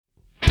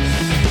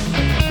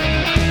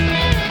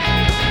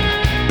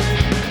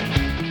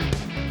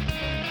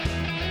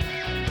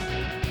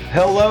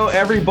Hello,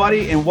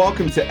 everybody, and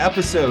welcome to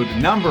episode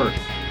number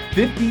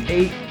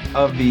 58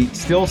 of the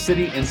Steel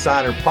City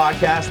Insider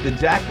podcast, the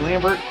Jack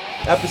Lambert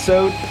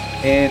episode.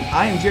 And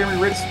I am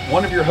Jeremy Ritz,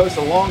 one of your hosts,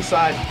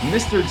 alongside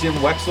Mr. Jim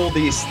Wexell,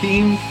 the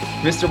esteemed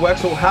Mr.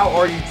 Wexell. How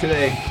are you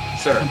today,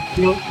 sir?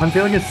 I'm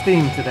feeling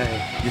esteemed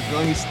today. You're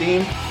feeling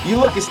esteemed? You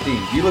look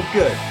esteemed. You look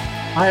good.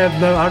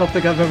 I don't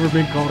think I've ever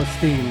been called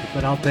esteemed,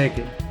 but I'll take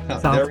it.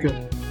 Sounds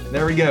good.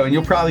 There we go. And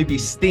you'll probably be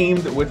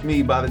steamed with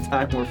me by the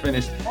time we're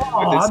finished.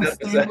 I'm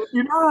steamed with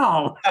you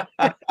now.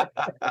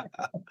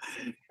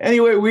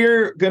 Anyway,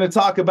 we're going to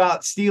talk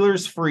about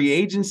Steelers free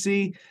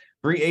agency.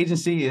 Free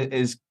agency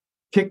is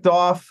kicked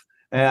off,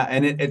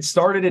 and it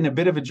started in a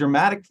bit of a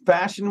dramatic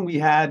fashion. We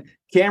had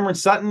Cameron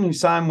Sutton, who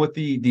signed with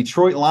the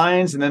Detroit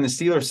Lions, and then the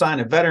Steelers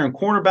signed a veteran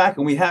cornerback,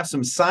 and we have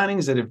some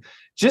signings that have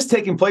just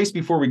taken place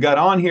before we got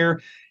on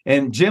here.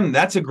 And Jim,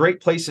 that's a great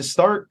place to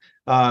start.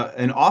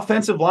 An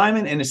offensive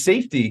lineman and a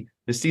safety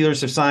the Steelers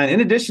have signed, in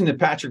addition to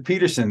Patrick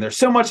Peterson. There's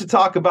so much to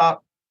talk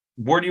about.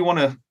 Where do you want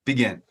to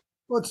begin?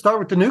 Let's start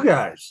with the new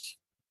guys.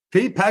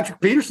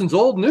 Patrick Peterson's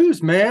old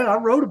news, man. I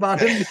wrote about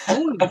him this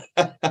morning.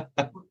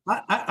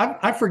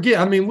 I forget.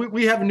 I mean,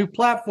 we have a new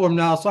platform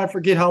now, so I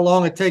forget how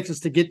long it takes us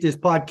to get this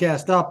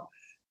podcast up.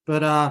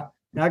 But I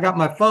got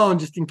my phone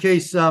just in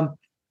case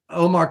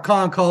Omar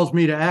Khan calls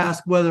me to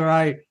ask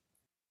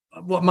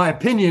what my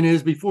opinion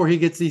is before he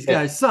gets these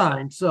guys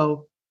signed.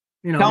 So,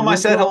 tell him I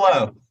said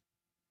hello.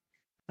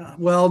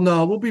 Well,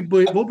 no, we'll be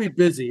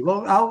busy.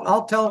 Well,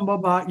 I'll tell him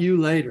about you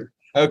later.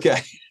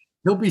 Okay.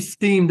 He'll be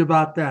steamed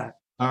about that.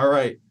 All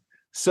right.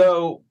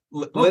 So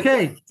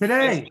today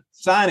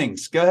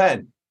signings. Go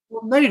ahead.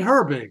 Well, Nate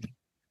Herbig.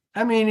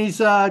 I mean, he's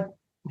going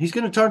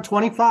to turn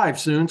 25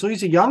 soon, so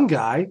he's a young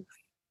guy,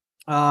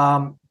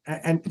 and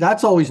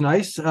that's always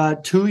nice.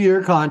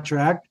 2-year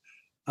contract,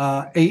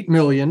 $8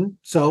 million,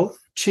 so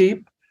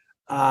cheap.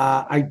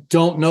 I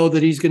don't know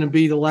that he's going to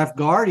be the left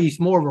guard. He's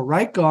more of a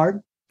right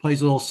guard.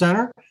 Plays a little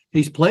center.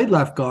 He's played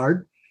left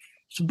guard,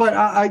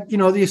 but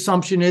the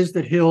assumption is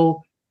that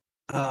he'll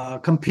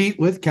compete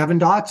with Kevin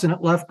Dotson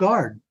at left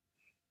guard.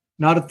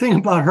 Now, the thing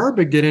about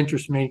Herbig that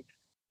interests me,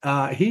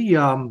 he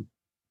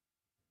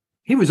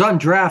was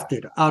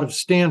undrafted out of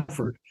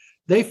Stanford.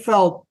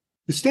 The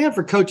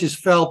Stanford coaches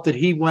felt that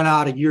he went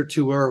out a year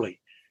too early.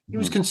 He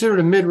was considered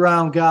a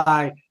mid-round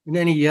guy, and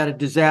then he had a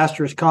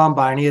disastrous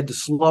combine. He had the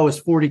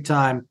slowest 40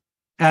 time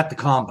at the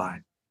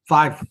combine,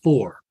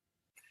 5.4.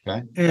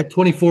 Okay. And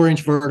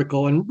 24-inch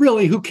vertical. And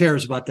really, who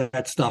cares about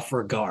that stuff for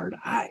a guard?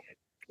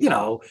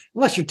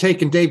 Unless you're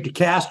taking Dave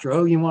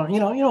DeCastro, you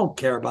don't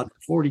care about the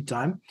 40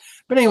 time.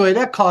 But anyway,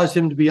 that caused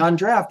him to be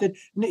undrafted.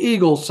 And the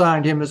Eagles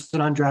signed him as an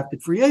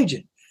undrafted free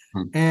agent.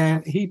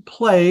 And he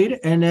played.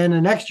 And then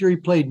the next year he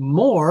played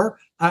more.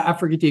 I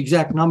forget the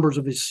exact numbers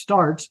of his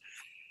starts.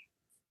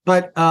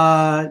 But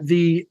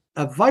the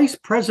vice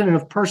president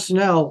of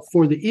personnel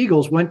for the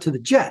Eagles went to the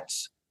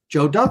Jets.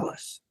 Joe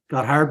Douglas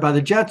got hired by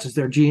the Jets as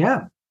their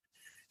GM.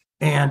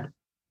 And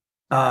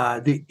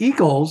the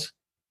Eagles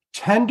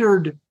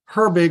tendered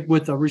Herbig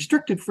with a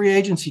restricted free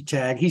agency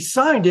tag. He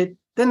signed it,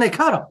 then they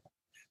cut him.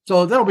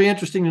 So that'll be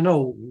interesting to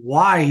know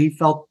why he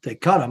felt they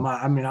cut him.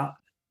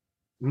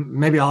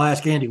 Maybe I'll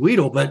ask Andy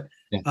Weidel. But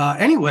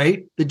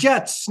anyway, the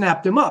Jets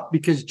snapped him up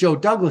because Joe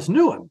Douglas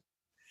knew him.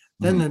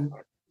 Then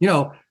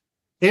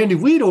Andy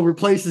Weidel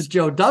replaces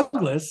Joe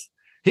Douglas.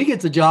 He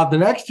gets a job the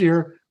next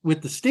year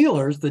with the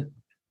Steelers.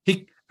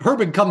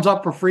 Herbig comes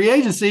up for free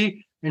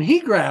agency, and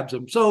he grabs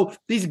him. So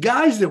these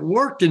guys that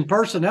worked in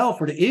personnel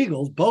for the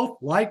Eagles both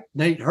like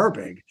Nate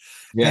Herbig.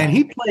 Yeah. And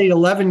he played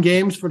 11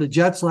 games for the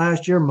Jets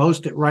last year,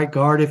 most at right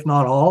guard, if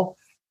not all.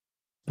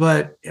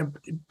 But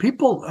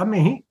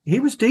he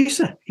was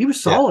decent. He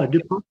was solid.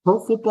 Yeah. Pro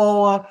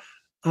Football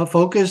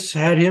Focus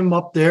had him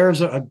up there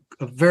as a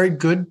very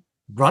good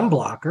run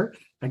blocker.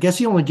 I guess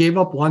he only gave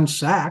up 1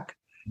 sack.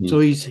 So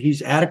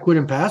he's adequate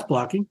in pass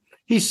blocking.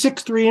 He's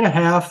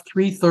 6'3.5",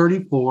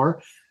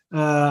 334.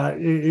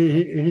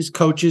 His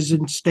coaches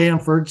in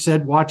Stanford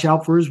said, watch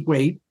out for his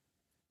weight.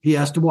 He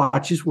has to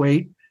watch his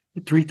weight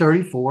at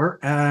 334.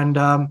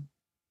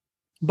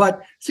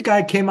 But this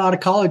guy came out of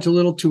college a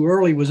little too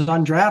early, was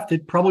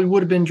undrafted, probably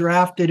would have been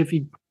drafted if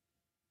he,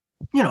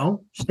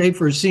 stayed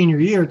for his senior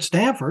year at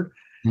Stanford.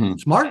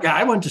 Smart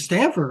guy, went to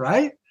Stanford,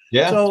 right?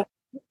 Yeah. So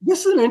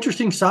this is an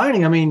interesting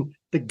signing. I mean,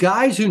 the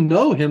guys who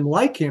know him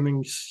like him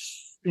and,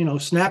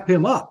 snap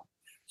him up.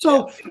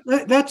 So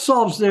that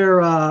solves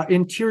their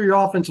interior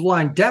offensive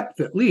line depth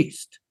at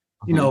least.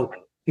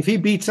 If he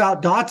beats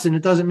out Dotson,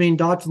 it doesn't mean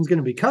Dotson's going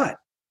to be cut.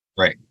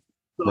 Right.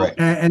 So, right.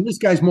 And this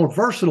guy's more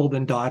versatile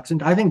than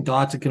Dotson. I think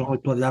Dotson can only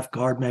play left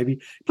guard maybe.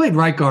 He played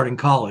right guard in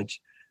college.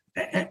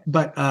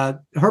 But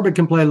Herbig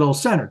can play a little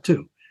center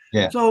too.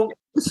 Yeah. So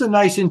it's a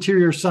nice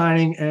interior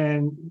signing,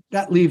 and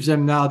that leaves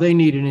them now. They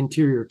need an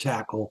interior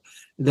tackle.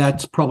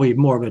 That's probably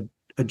more of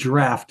a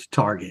draft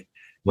target.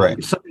 Right.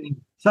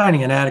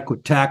 Signing an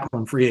adequate tackle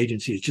in free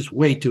agency is just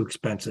way too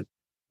expensive.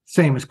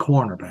 Same as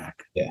cornerback.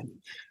 Yeah.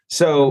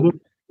 So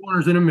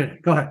corners in a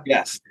minute. Go ahead.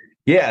 Yes.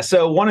 Yeah.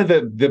 So one of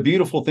the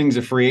beautiful things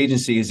of free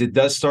agency is it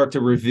does start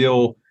to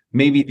reveal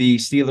maybe the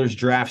Steelers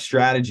draft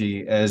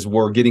strategy as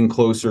we're getting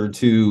closer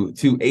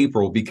to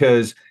April,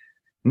 because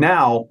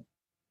now,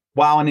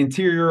 while an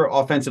interior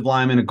offensive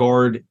lineman, a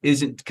guard,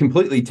 isn't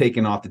completely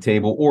taken off the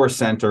table, or a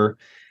center,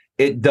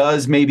 it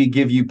does maybe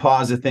give you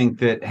pause to think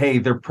that, hey,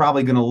 they're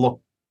probably going to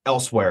look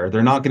elsewhere.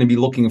 They're not going to be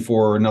looking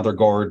for another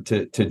guard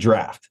to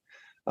draft.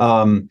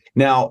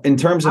 Now, in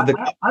terms of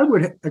I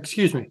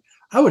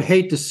would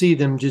hate to see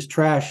them just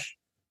trash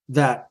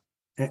that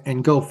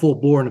and go full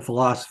bore into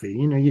philosophy.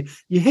 You know,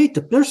 you hate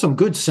to. There's some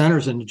good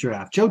centers in the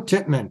draft. Joe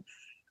Tippmann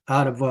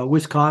out of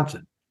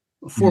Wisconsin,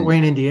 Fort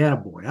Wayne, Indiana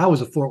boy. I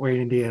was a Fort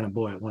Wayne, Indiana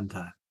boy at one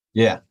time.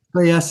 Yeah.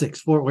 Trey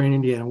Essex, Fort Wayne,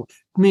 Indiana.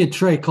 Me and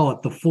Trey call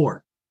it the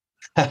Fort.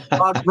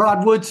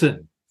 Rod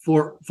Woodson,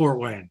 Fort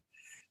Wayne.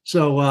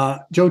 So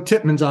Joe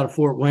Tippmann's out of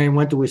Fort Wayne,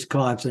 went to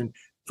Wisconsin,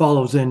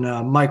 follows in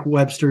Mike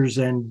Webster's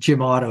and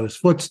Jim Otto's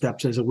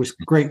footsteps as a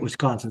great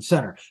Wisconsin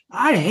center.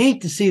 I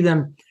hate to see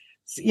them,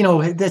 you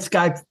know, this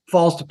guy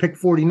falls to pick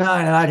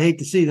 49, and I'd hate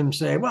to see them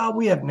say, well,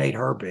 we have Nate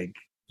Herbig.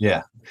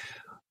 Yeah.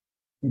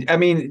 I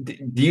mean,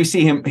 do you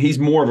see him? He's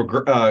more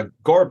of a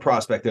guard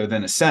prospect, though,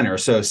 than a center.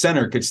 So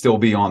center could still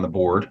be on the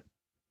board.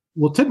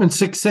 Well, Tippmann's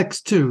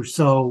 6'6", too.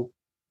 So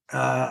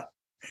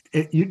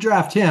you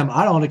draft him.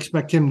 I don't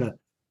expect him to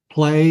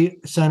play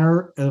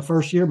center the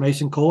first year.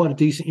 Mason Cole had a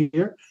decent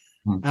year.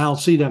 I don't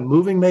see them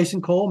moving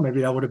Mason Cole.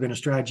 Maybe that would have been a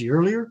strategy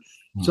earlier.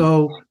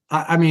 So,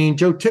 I mean,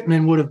 Joe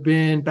Tippmann would have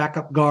been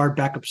backup guard,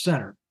 backup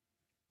center.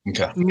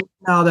 Okay.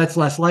 Now that's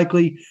less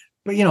likely,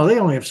 but, you know, they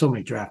only have so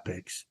many draft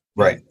picks.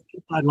 Right.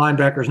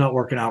 Linebacker's not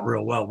working out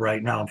real well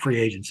right now in free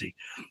agency.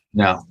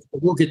 No.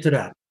 But we'll get to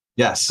that.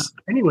 Yes.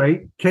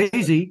 Anyway,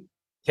 Casey.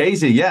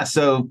 Yeah.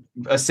 So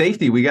a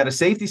safety. We got a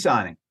safety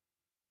signing.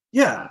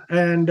 Yeah,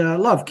 and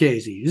love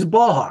Casey. He's a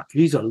ball hawk.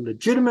 He's a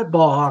legitimate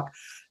ball hawk.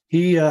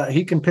 He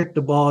can pick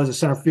the ball as a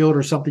center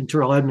fielder, something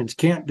Terrell Edmunds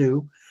can't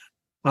do.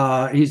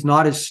 He's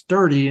not as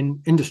sturdy and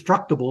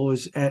indestructible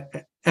as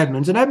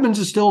Edmunds. And Edmunds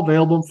is still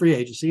available in free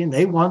agency, and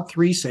they want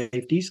 3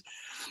 safeties.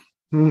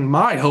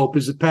 My hope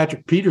is that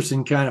Patrick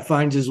Peterson kind of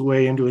finds his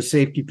way into a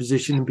safety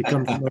position and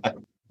becomes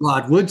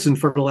Rod Woodson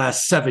for the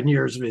last 7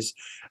 years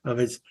of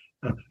his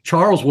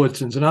Charles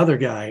Woodson's another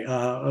guy.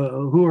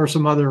 Who are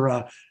some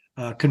other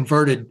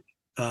converted,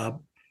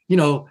 you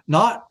know,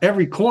 not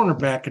every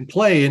cornerback can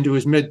play into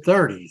his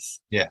mid-30s.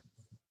 Yeah.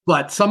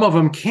 But some of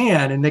them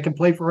can, and they can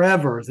play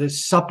forever.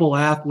 There's supple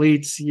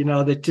athletes, you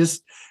know, that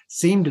just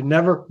seem to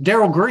never.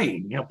 Darrell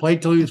Green, you know,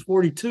 played till he was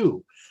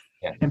 42.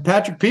 Yeah. And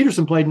Patrick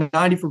Peterson played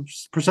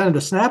 90% of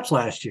the snaps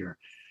last year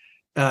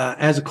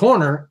as a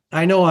corner.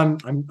 I know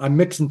I'm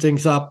mixing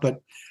things up,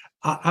 but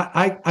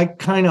I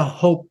kind of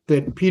hope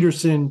that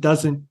Peterson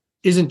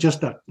isn't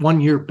just a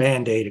 1-year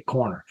Band-Aid at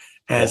corner,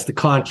 as the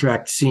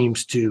contract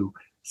seems to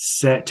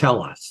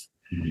tell us.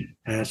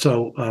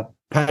 So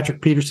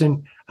Patrick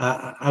Peterson,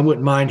 I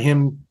wouldn't mind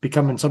him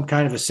becoming some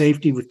kind of a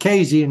safety with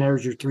Casey, and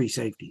there's your 3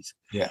 safeties.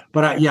 Yeah.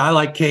 But I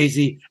like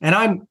Casey, and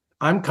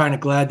I'm kind of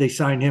glad they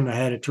signed him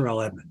ahead of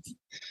Terrell Edmunds.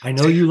 I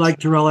know you like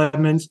Terrell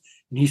Edmunds,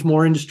 and he's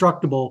more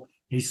indestructible.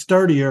 He's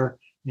sturdier,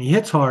 and he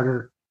hits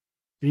harder.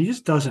 But he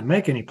just doesn't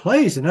make any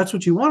plays, and that's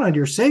what you want on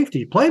your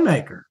safety,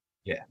 playmaker.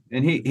 Yeah,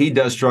 and he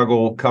does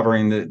struggle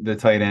covering the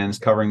tight ends,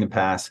 covering the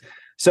pass.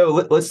 So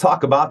let's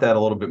talk about that a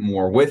little bit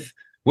more.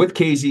 With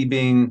Casey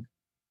being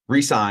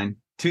re-signed,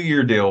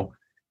 2-year deal,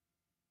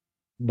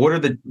 what are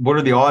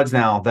the odds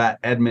now that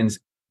Edmunds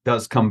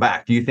does come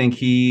back? Do you think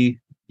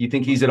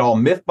he's at all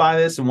miffed by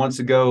this and wants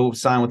to go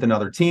sign with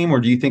another team, or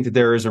do you think that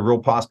there is a real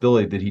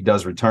possibility that he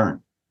does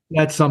return?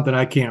 That's something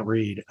I can't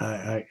read.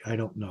 I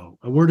don't know.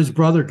 Where does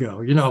brother go?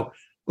 You know.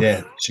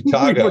 Yeah,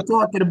 Chicago. We're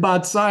talking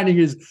about signing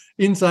his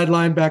inside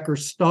linebacker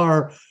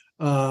star,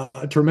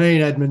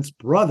 Tremaine Edmunds'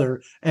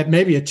 brother, at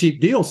maybe a cheap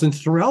deal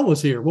since Terrell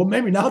was here. Well,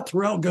 maybe now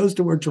Terrell goes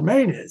to where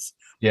Tremaine is.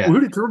 Yeah. Who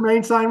did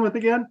Tremaine sign with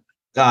again?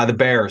 The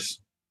Bears.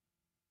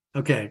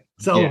 Okay.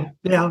 So,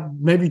 yeah,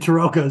 maybe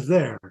Terrell goes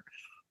there.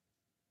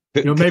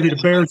 You know, maybe the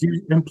Bears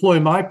employ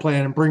my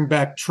plan and bring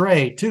back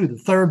Trey, too, the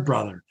third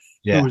brother,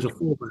 who was a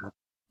fullback.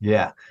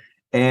 Yeah.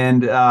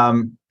 And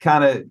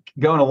kind of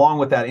going along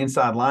with that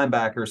inside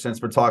linebacker,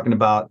 since we're talking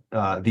about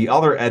the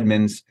other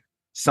Edmunds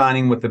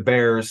signing with the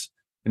Bears,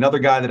 another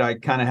guy that I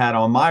kind of had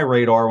on my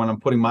radar when I'm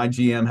putting my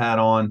GM hat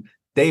on,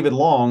 David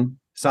Long,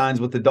 signs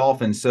with the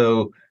Dolphins.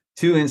 So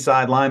 2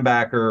 inside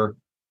linebacker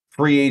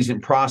free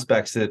agent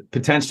prospects that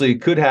potentially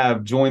could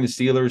have joined the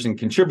Steelers and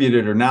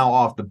contributed are now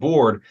off the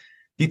board.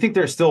 Do you think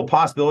there's still a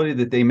possibility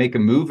that they make a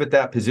move at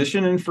that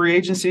position in free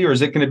agency, or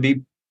is it going to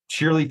be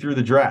sheerly through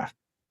the draft?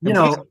 You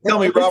know, tell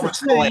me, Robert.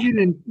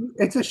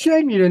 It's a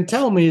shame you didn't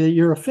tell me that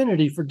your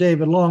affinity for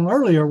David Long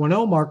earlier when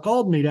Omar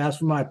called me to ask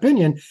for my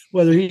opinion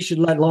whether he should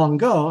let Long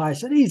go. I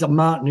said he's a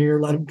Mountaineer,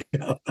 let him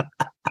go.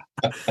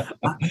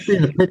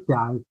 Being a pit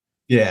guy.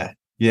 Yeah.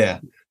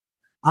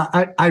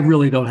 I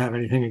really don't have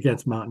anything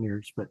against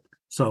Mountaineers, but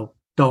so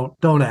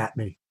don't at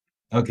me.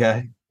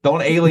 Okay.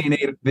 Don't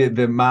alienate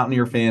the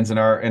Mountaineer fans in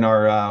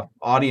our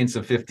audience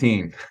of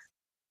 15.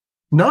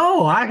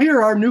 No, I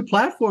hear our new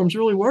platform's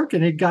really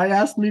working. A guy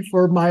asked me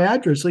for my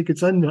address so he could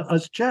send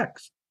us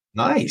checks.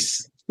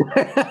 Nice.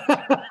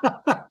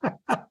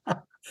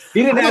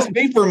 He didn't ask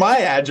me for my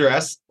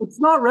address. It's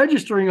not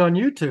registering on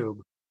YouTube.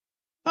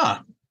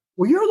 Huh.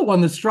 Well, you're the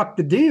one that struck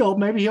the deal.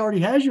 Maybe he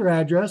already has your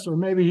address, or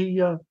maybe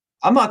he.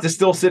 I'm not the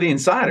Steel City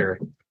Insider.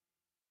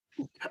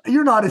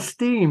 You're not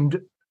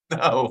esteemed.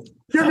 No.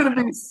 You're going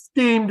to be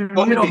steamed. I'm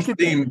gonna be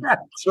steamed.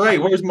 That's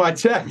right. Where's my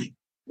check?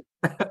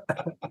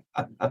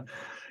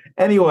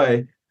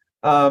 Anyway,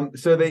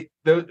 so the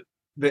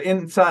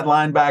inside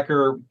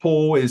linebacker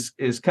pool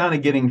is kind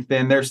of getting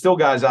thin. There's still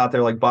guys out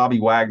there like Bobby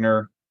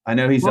Wagner. I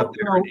know he's up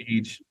there in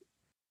age.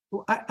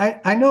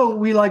 I know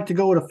we like to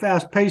go at a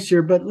fast pace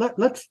here, but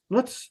let's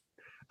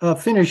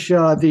finish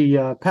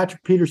the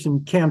Patrick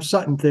Peterson, Cam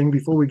Sutton thing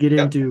before we get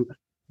into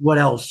what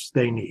else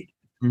they need.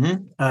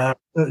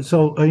 Mm-hmm.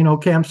 So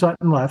Cam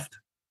Sutton left,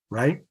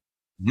 right?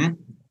 Mm-hmm.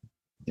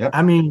 Yep.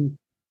 I mean,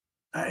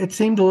 it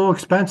seemed a little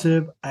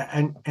expensive,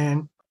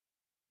 and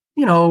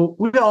we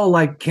all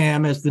like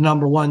Cam as the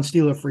number one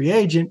Steeler free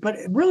agent, but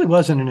it really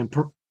wasn't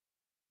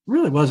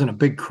a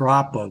big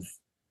crop of.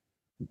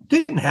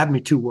 Didn't have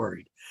me too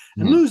worried.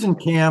 And losing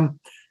Cam,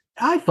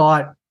 I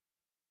thought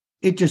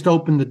it just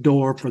opened the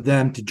door for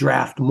them to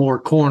draft more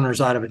corners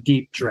out of a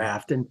deep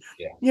draft. And,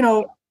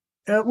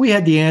 we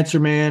had the answer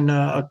man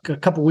a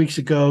couple weeks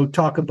ago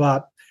talk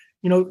about,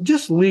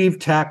 just leave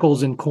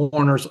tackles and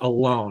corners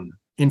alone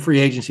in free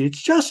agency.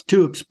 It's just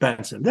too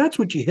expensive. That's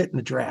what you hit in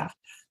the draft.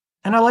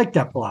 And I like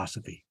that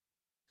philosophy.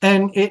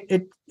 And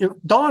it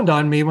dawned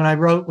on me when I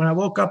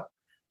woke up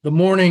the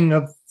morning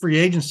of free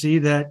agency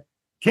that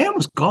Cam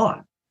was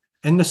gone.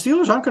 And the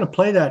Steelers aren't going to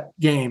play that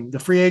game, the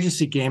free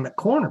agency game at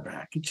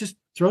cornerback. It just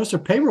throws their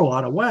payroll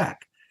out of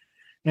whack.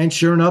 And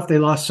sure enough, they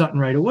lost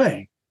Sutton right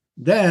away.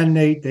 Then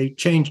they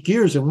changed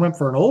gears and went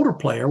for an older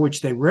player,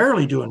 which they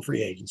rarely do in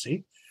free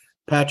agency,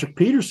 Patrick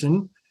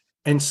Peterson,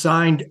 and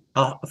signed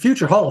a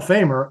future Hall of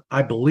Famer,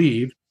 I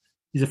believe.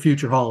 He's a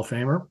future Hall of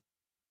Famer.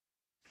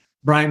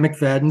 Bryant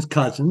McFadden's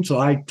cousin. So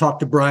I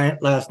talked to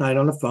Bryant last night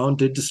on the phone,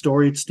 did the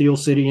story at Steel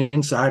City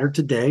Insider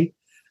today,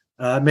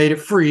 made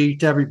it free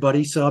to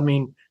everybody. So, I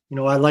mean,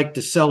 I like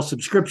to sell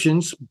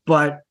subscriptions,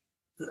 but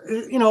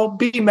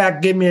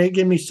BMAC gave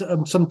me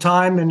some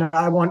time, and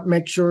I want to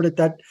make sure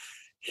that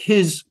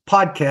his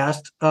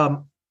podcast,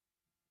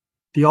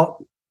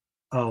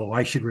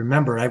 I should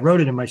remember. I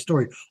wrote it in my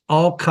story.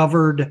 All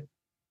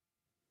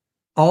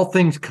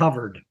Things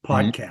Covered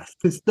podcast.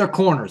 Mm-hmm. They're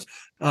corners.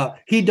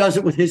 He does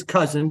it with his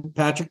cousin,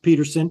 Patrick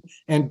Peterson,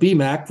 and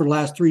BMAC for the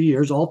last 3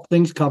 years. All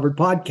Things Covered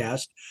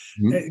podcast.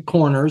 Mm-hmm.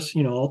 Corners,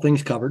 All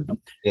Things Covered.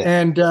 Yeah.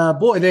 And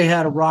boy, they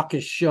had a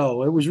raucous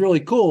show. It was really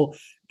cool.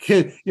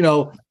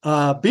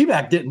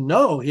 BMAC didn't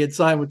know he had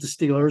signed with the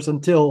Steelers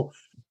until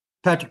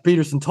Patrick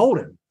Peterson told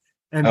him.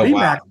 And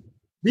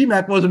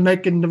BMAC wasn't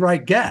making the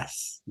right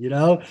guess,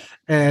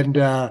 And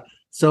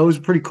so it was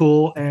pretty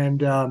cool.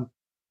 And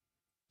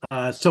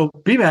so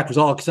BMAC was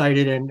all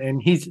excited,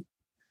 and he's,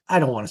 I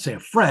don't want to say a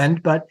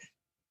friend, but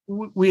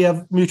we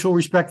have mutual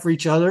respect for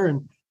each other.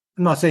 And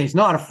I'm not saying he's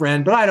not a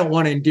friend, but I don't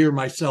want to endear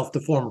myself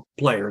to former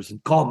players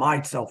and call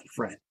myself a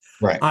friend.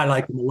 Right. I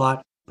like him a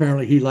lot.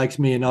 Apparently he likes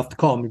me enough to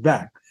call me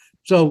back.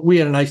 So we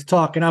had a nice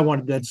talk, and I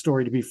wanted that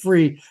story to be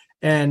free.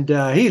 And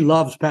he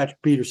loves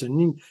Patrick Peterson.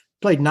 He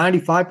played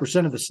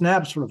 95% of the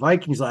snaps for the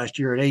Vikings last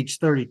year at age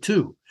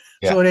 32.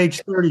 Yeah. So at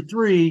age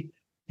 33,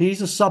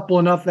 he's a supple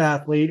enough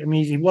athlete. I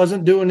mean, he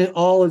wasn't doing it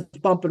all as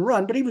bump and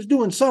run, but he was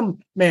doing some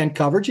man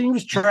coverage, and he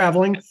was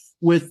traveling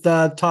with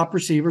top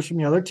receivers from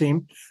the other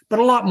team, but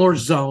a lot more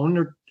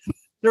zone.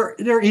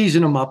 They're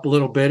easing him up a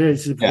little bit.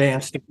 It's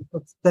advanced. Yeah.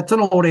 That's an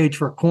old age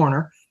for a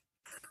corner.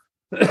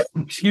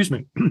 Excuse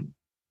me.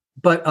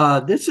 But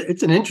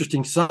it's an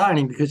interesting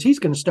signing because he's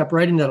going to step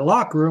right into the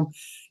locker room.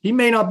 He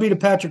may not be the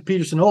Patrick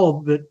Peterson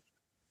old, but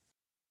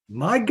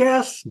my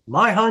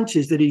hunch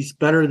is that he's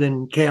better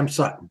than Cam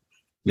Sutton.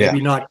 Yeah.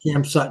 Maybe not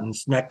Cam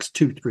Sutton's next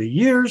 2-3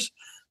 years,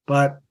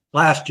 but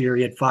last year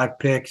he had 5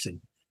 picks and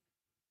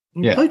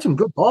he played some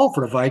good ball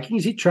for the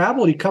Vikings. He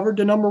traveled. He covered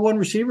the number one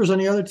receivers on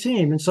the other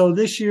team. And so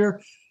this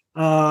year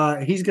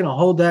he's going to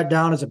hold that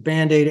down as a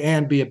Band-Aid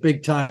and be a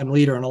big-time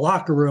leader in a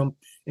locker room,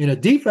 in a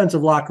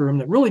defensive locker room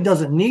that really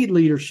doesn't need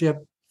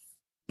leadership.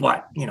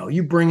 But,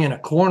 you bring in a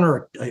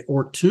corner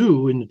or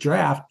two in the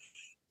draft,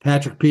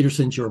 Patrick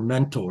Peterson's your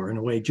mentor in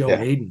a way Joe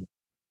Hayden.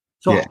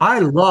 So I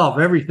love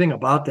everything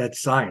about that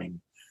signing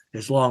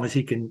as long as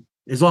he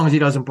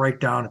doesn't break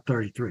down at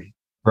 33.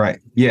 Right.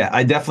 Yeah,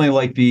 I definitely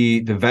like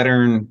the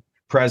veteran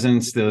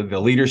presence, the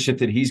leadership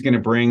that he's going to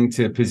bring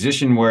to a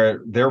position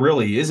where there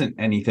really isn't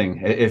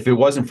anything. If it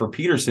wasn't for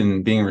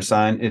Peterson being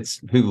resigned,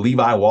 it's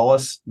Levi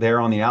Wallace there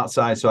on the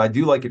outside. So I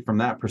do like it from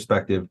that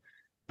perspective.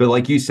 But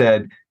like you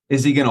said,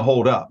 is he going to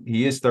hold up?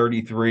 He is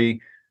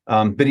 33,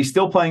 but he's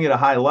still playing at a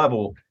high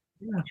level.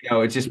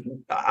 Yeah. It's just,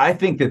 I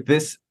think that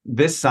this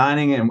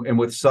signing and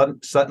with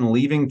Sutton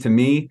leaving, to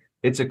me,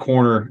 it's a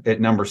corner at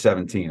number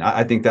 17.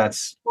 I think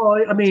that's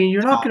Well, I mean,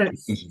 you're not going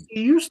to.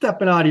 You're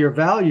stepping out of your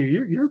value.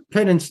 You're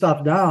pinning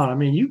stuff down. I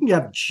mean, you can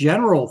have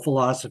general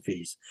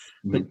philosophies,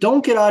 but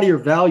don't get out of your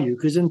value,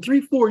 because in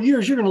 3-4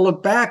 years you're going to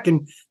look back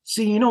and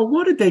see,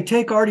 what did they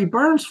take Artie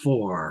Burns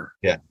for?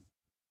 Yeah.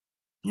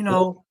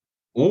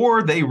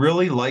 Or they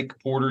really like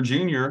Porter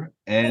Jr.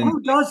 and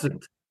who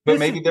doesn't? But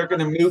maybe they're going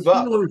to move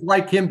up. Steelers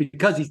like him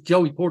because he's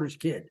Joey Porter's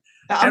kid.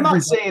 I'm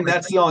not saying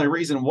that's the only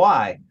reason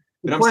why.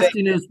 The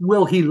question is,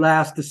 will he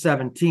last to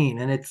 17?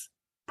 And it's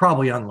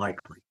probably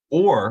unlikely.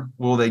 Or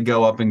will they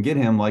go up and get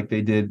him like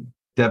they did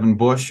Devin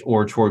Bush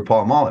or Troy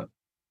Polamalu?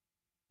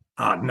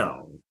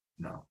 No.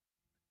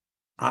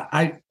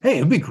 Hey,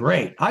 it'd be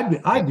great.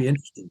 I'd be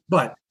interested,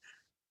 but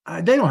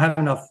they don't have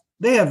enough.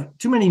 They have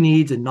too many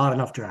needs and not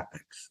enough draft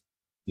picks.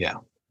 Yeah.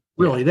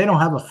 Really. They don't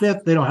have a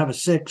fifth. They don't have a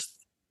sixth.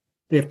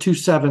 They have 2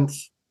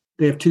 sevenths.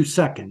 They have 2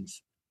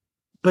 seconds.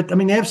 But I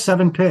mean, they have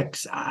 7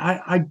 picks.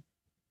 I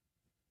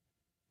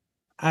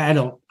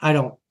don't.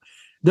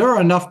 There are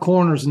enough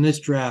corners in this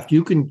draft.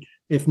 You can,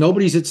 if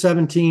nobody's at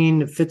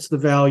 17, it fits the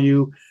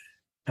value.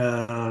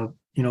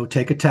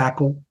 Take a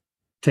tackle,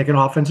 take an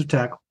offensive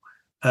tackle,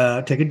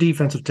 take a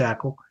defensive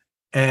tackle,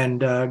 and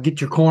get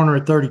your corner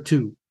at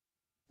 32.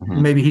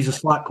 Mm-hmm. Maybe he's a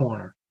slot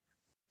corner.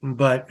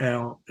 But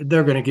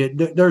they're going to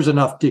get. There's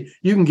enough.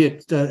 You can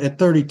get at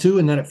 32,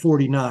 and then at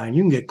 49,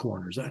 you can get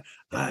corners.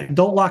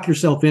 Don't lock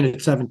yourself in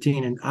at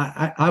 17, and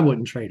I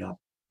wouldn't trade up.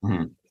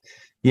 Mm-hmm.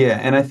 Yeah,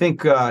 and I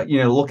think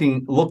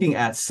looking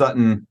at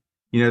Sutton,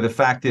 the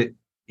fact that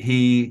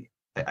he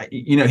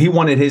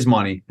wanted his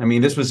money. I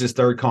mean, this was his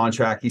 3rd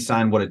contract. He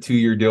signed a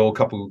 2-year deal a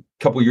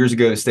couple years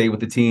ago to stay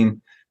with the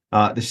team.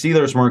 The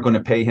Steelers weren't going to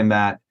pay him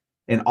that,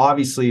 and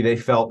obviously they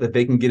felt that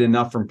they can get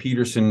enough from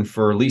Peterson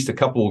for at least a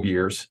couple of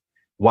years,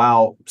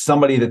 while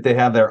somebody that they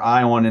have their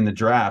eye on in the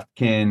draft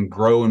can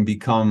grow and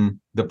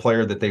become the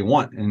player that they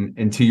want.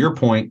 And to your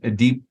point, a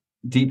deep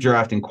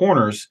draft in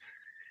corners,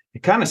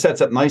 it kind of sets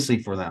up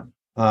nicely for them.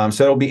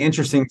 So it'll be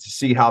interesting to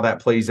see how that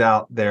plays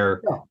out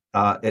there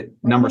at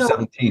number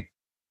 17.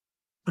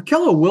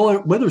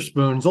 Ahkello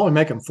Witherspoon's only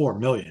making $4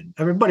 million.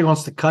 Everybody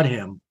wants to cut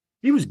him.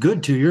 He was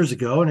good 2 years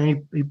ago,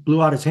 and he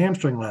blew out his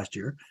hamstring last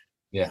year.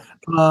 Yeah.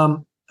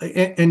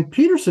 And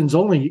Peterson's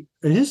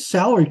his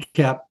salary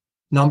cap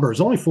number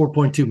is only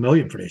 $4.2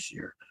 million for this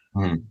year.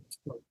 Mm.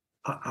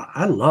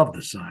 I love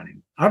the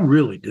signing. I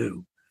really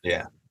do.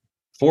 Yeah.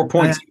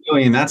 $4.2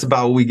 million. That's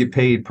about what we get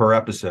paid per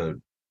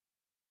episode.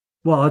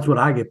 Well, that's what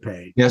I get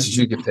paid. Yes,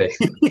 you get paid.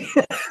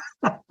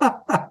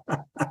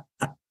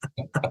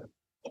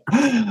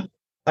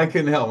 I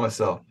couldn't help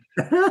myself.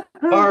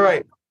 All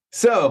right.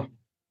 So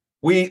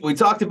we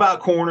talked about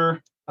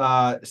corner.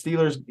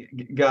 Steelers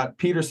got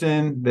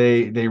Peterson.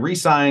 They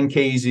re-signed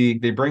Casey.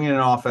 They bring in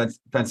an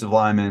offensive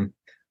lineman.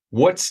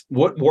 What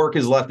work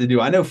is left to do?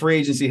 I know free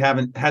agency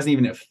hasn't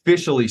even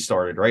officially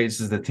started, right?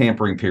 This is the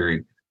tampering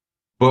period.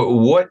 But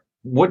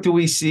what do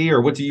we see,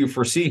 or what do you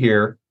foresee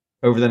here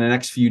over the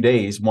next few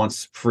days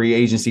once free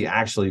agency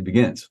actually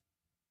begins?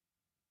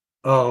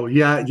 Oh,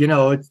 yeah.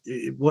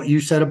 What you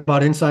said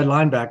about inside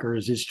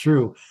linebackers is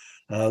true.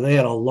 They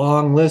had a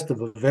long list of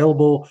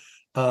available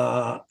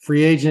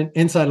free agent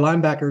inside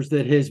linebackers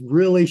that has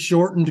really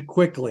shortened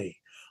quickly.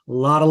 A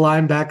lot of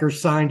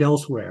linebackers signed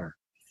elsewhere.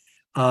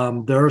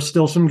 There are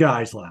still some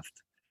guys left.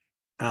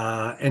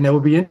 And that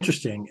would be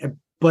interesting.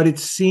 But it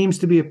seems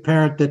to be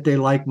apparent that they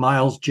like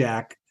Miles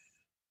Jack.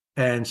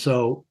 And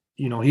so,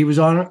 he was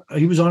on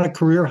a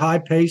career high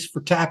pace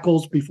for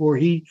tackles before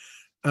he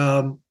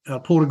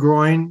pulled a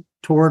groin,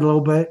 tore it a little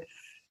bit.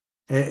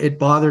 It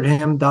bothered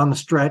him down the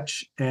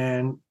stretch,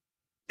 and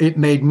it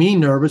made me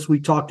nervous. We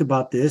talked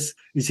about this.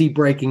 Is he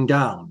breaking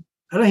down?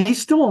 I mean, he's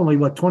still only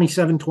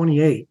 27,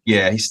 28.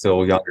 Yeah, he's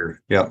still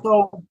younger. Yeah.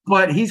 So,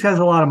 but he has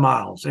a lot of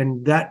miles,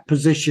 and that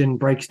position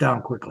breaks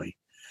down quickly.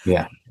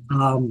 Yeah.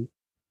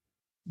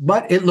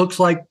 But it looks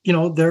like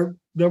they're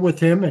with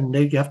him, and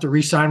they have to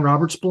re-sign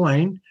Robert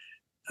Spillane,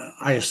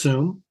 I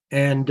assume,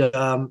 and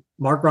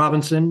Mark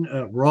Robinson,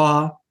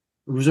 who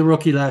was a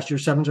rookie last year,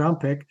 7th round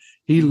pick.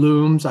 He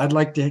looms. I'd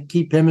like to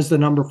keep him as the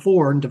number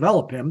 4 and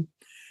develop him.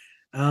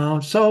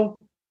 But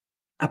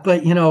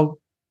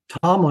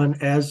Tomlin,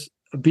 as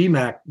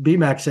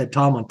BMAC said,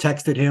 Tomlin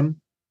texted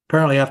him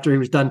apparently after he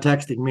was done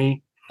texting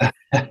me.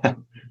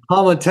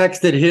 Tomlin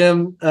texted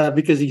him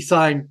because he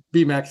signed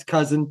BMAC's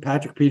cousin,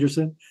 Patrick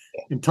Peterson,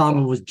 and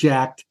Tomlin was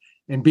jacked.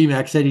 And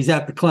BMAC said he's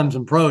at the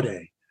Clemson Pro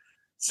Day.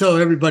 So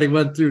everybody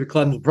went through the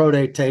Clemson Pro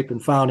Day tape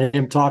and found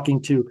him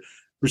talking to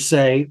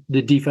Brisset,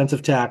 the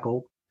defensive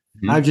tackle.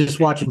 Mm-hmm. I was just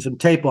watching some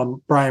tape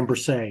on Brian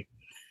Brisset.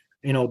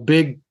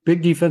 Big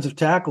defensive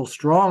tackle,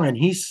 strong, and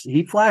he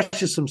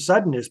flashes some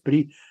suddenness, but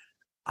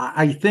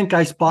I think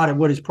I spotted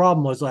what his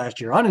problem was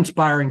last year.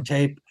 Uninspiring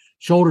tape,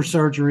 shoulder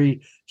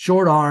surgery,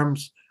 short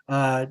arms,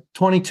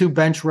 22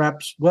 bench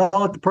reps. Well,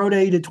 at the Pro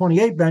Day, he did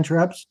 28 bench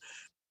reps.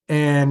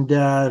 And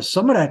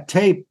some of that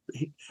tape,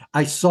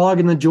 I saw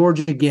in the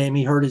Georgia game,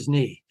 he hurt his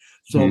knee.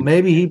 So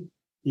maybe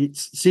it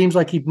seems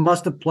like he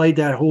must have played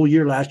that whole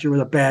year last year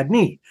with a bad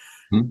knee.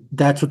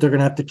 That's what they're going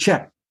to have to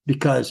check,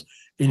 because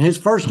in his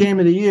first game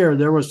of the year,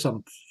 there was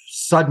some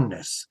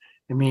suddenness.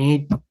 I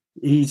mean,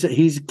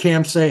 he's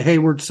Cam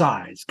Hayward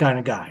size kind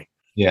of guy.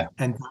 Yeah.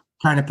 And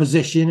kind of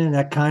position and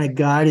that kind of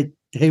guy that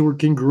Hayward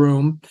can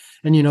groom.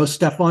 And,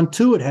 Stephon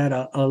Tuitt had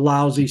a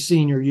lousy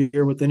senior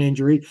year with an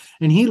injury,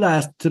 and he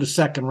lasted to the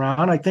second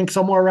round, I think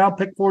somewhere around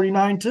pick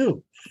 49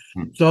 too.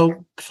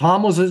 So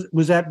Tom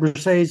was at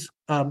Brisse's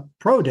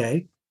pro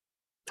day,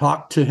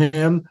 talked to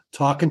him,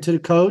 talking to the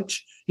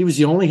coach. He was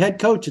the only head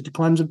coach at the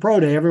Clemson pro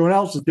day. Everyone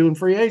else was doing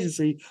free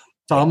agency.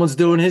 Tom was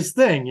doing his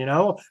thing,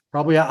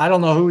 Probably, I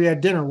don't know who he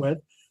had dinner with,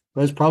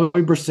 but it was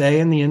probably Brissett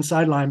and the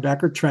inside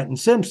linebacker, Trenton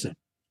Simpson.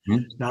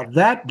 Mm-hmm. Now,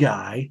 that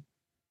guy,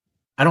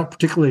 I don't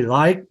particularly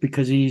like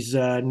because he's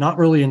not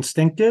really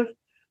instinctive,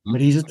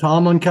 but he's a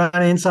Tomlin kind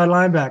of inside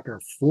linebacker,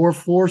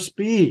 4.4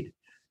 speed.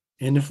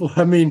 In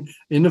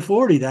the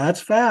 40,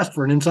 that's fast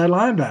for an inside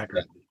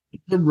linebacker.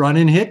 He's a run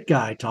and hit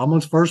guy.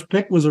 Tomlin's first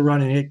pick was a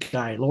run and hit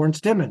guy,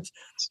 Lawrence Timmons,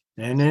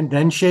 and then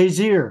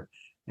Shazier.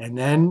 And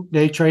then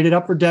they traded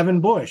up for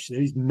Devin Bush.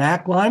 These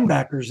MAC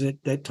linebackers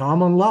that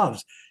Tomlin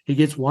loves. He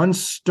gets one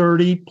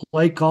sturdy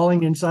play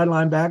calling inside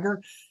linebacker,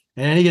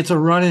 and then he gets a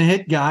run and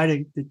hit guy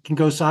that can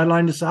go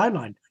sideline to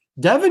sideline.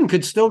 Devin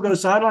could still go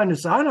sideline to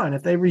sideline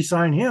if they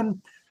re-sign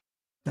him.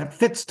 That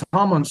fits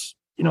Tomlin's.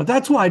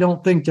 That's why I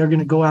don't think they're going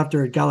to go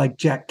after a guy like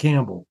Jack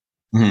Campbell.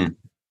 Mm-hmm.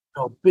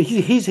 But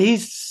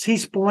he's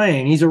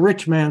Spillane. He's a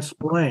rich man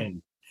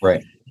Spillane.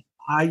 Right.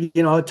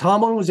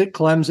 Tomlin was at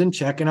Clemson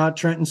checking out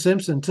Trenton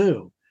Simpson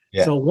too.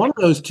 Yeah. So one of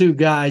those two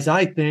guys,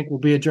 I think, will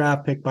be a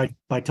draft pick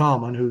by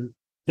Tomlin, who's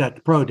at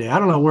the pro day. I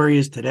don't know where he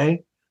is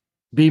today.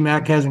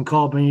 BMAC hasn't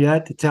called me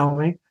yet to tell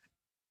me,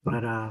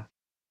 but I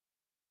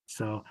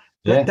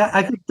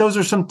think those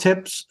are some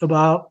tips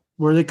about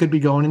where they could be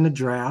going in the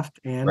draft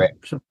and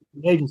some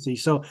agency.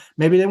 So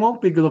maybe they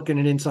won't be looking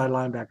at inside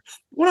linebacker.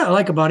 What I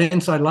like about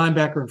inside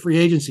linebacker and free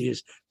agency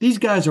is these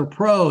guys are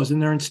pros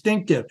and they're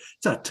instinctive.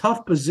 It's a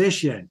tough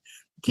position.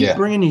 Keep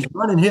bringing these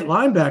run and hit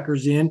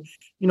linebackers in.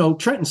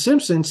 Trenton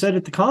Simpson said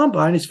at the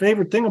combine his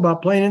favorite thing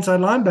about playing inside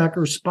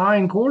linebacker is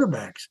spying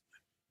quarterbacks.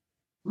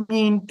 I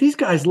mean, these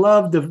guys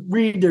love to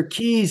read their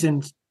keys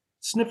and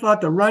sniff out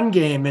the run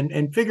game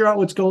and figure out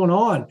what's going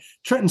on.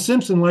 Trenton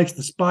Simpson likes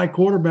to spy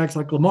quarterbacks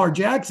like Lamar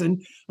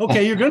Jackson.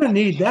 Okay, you're going to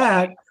need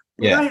that.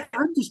 Yeah.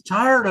 I'm just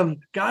tired of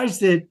guys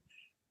that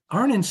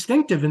aren't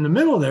instinctive in the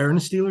middle there in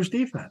the Steelers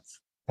defense.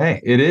 Hey,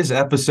 it is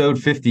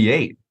episode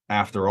 58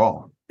 after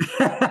all.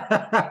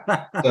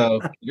 So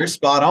you're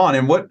spot on.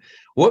 And what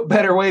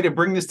better way to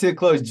bring this to a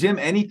close? Jim,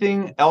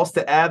 anything else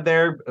to add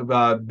there?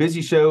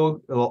 Busy show,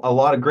 a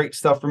lot of great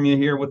stuff from you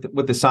here with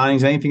the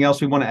signings. Anything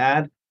else we want to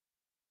add?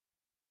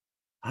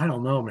 I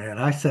don't know, man.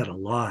 I said a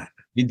lot.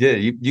 You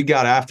did. You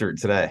got after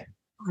it today.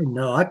 I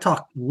know. I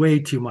talk way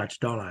too much,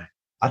 don't I?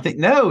 I think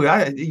no.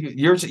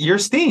 You're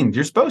steamed.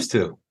 You're supposed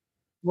to.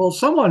 Well,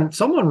 someone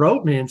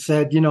wrote me and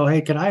said,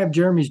 hey, can I have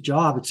Jeremy's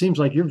job? It seems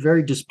like you're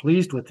very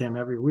displeased with him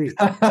every week.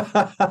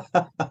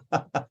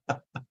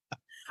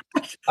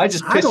 I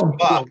just pissed him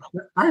off.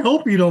 I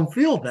hope you don't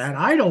feel that.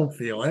 I don't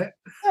feel it.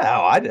 No,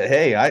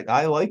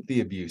 I like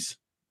the abuse.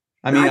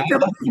 I like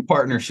the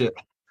partnership.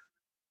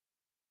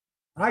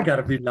 I got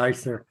to be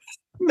nicer.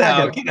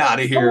 No, get out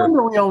of here. No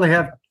wonder we only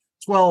have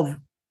 12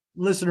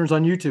 listeners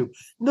on YouTube.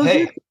 Those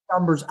YouTube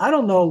numbers, I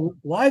don't know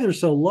why they're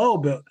so low,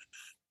 but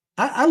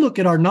I look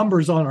at our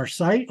numbers on our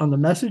site on the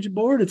message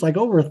board. It's like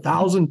over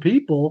 1,000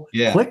 people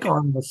click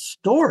on the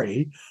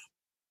story.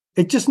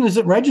 It just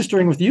isn't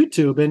registering with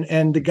YouTube.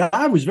 And the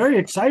guy was very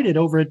excited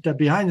over at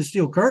Behind the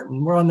Steel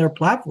Curtain. We're on their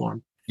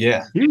platform.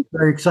 Yeah. He was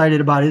very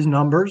excited about his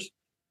numbers.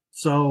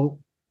 So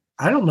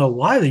I don't know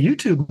why the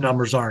YouTube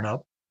numbers aren't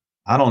up.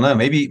 I don't know.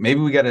 Maybe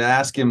we got to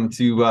ask him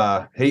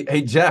to.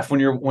 Hey Jeff, when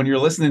you're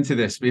listening to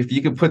this, if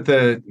you could put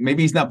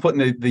maybe he's not putting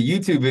the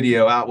YouTube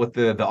video out with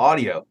the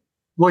audio.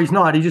 Well, he's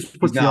not. He just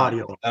puts the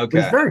audio.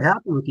 Okay. He's very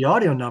happy with the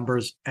audio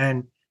numbers,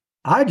 and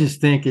I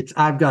just think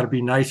I've got to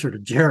be nicer to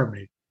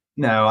Jeremy.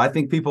 No, I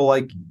think people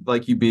like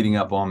you beating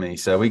up on me,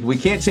 so we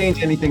can't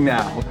change anything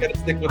now. We got to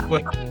stick with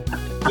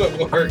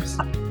what works.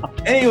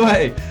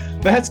 Anyway,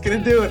 that's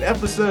gonna do it.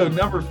 Episode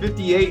number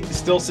 58, the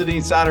Steel City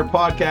Insider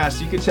podcast.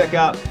 You can check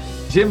out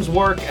Jim's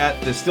work at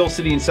the Steel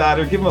City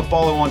Insider. Give him a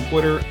follow on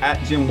Twitter at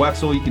Jim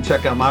Wexell. You can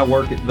check out my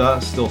work at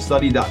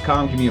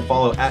thestillstudy.com. Give me a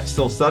follow at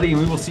Still Study,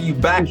 and we will see you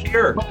back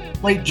here.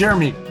 Wait,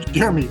 Jeremy,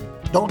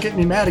 don't get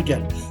me mad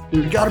again.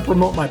 We've got to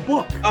promote my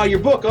book. Oh, your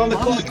book, On the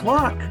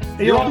Clock.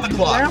 You're on the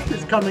clock. The draft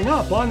is coming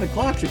up. On the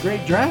Clock's a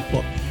great draft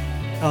book.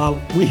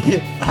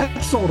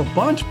 I sold a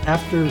bunch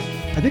after,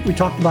 I think we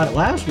talked about it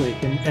last week,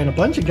 and a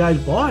bunch of guys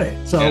bought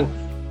it. So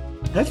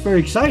that's very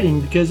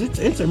exciting because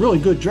it's a really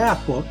good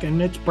draft book,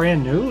 and it's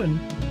brand new. And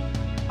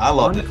I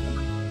love it.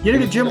 Get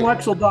it at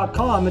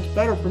jimwexell.com. It's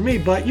better for me,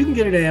 but you can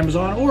get it at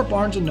Amazon or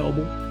Barnes &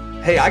 Noble.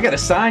 Hey, I got a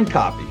signed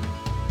copy.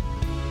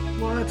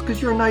 Well, that's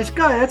because you're a nice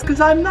guy. That's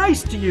because I'm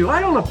nice to you. I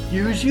don't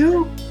abuse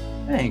you.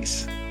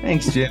 Thanks,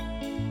 Jim.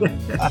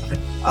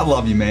 I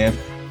love you, man.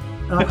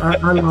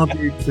 I love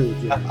you too,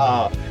 Jim.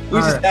 We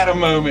just had a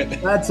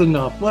moment. That's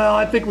enough. Well,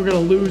 I think we're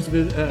going to lose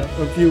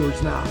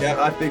viewers now.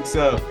 Yeah, I think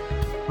so.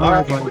 All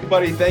right,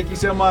 everybody. Thank you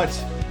so much.